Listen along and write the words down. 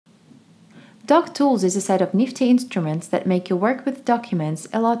Doc Tools is a set of nifty instruments that make your work with documents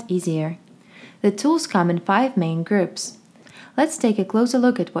a lot easier. The tools come in 5 main groups. Let's take a closer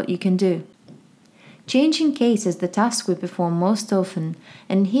look at what you can do. Changing case is the task we perform most often,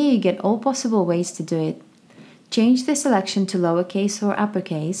 and here you get all possible ways to do it. Change the selection to lowercase or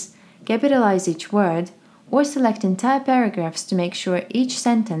uppercase, capitalize each word, or select entire paragraphs to make sure each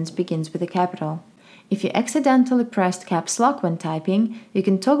sentence begins with a capital. If you accidentally pressed caps lock when typing, you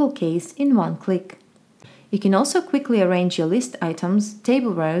can toggle case in one click. You can also quickly arrange your list items,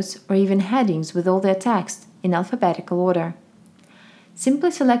 table rows, or even headings with all their text in alphabetical order. Simply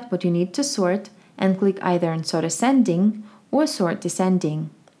select what you need to sort and click either on Sort Ascending or Sort Descending.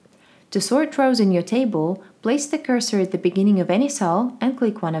 To sort rows in your table, place the cursor at the beginning of any cell and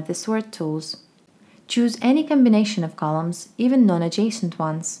click one of the sort tools. Choose any combination of columns, even non-adjacent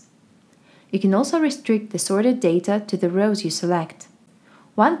ones. You can also restrict the sorted data to the rows you select.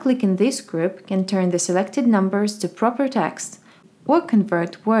 One click in this group can turn the selected numbers to proper text or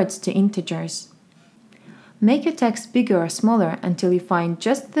convert words to integers. Make your text bigger or smaller until you find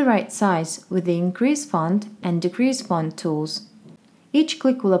just the right size with the Increase Font and Decrease Font tools. Each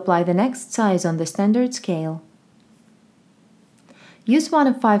click will apply the next size on the standard scale. Use one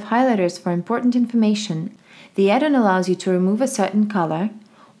of 5 highlighters for important information. The add-on allows you to remove a certain color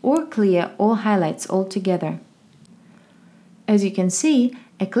or clear all highlights altogether. As you can see,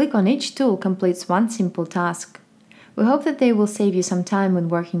 a click on each tool completes one simple task. We hope that they will save you some time when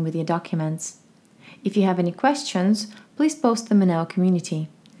working with your documents. If you have any questions, please post them in our community.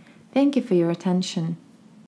 Thank you for your attention.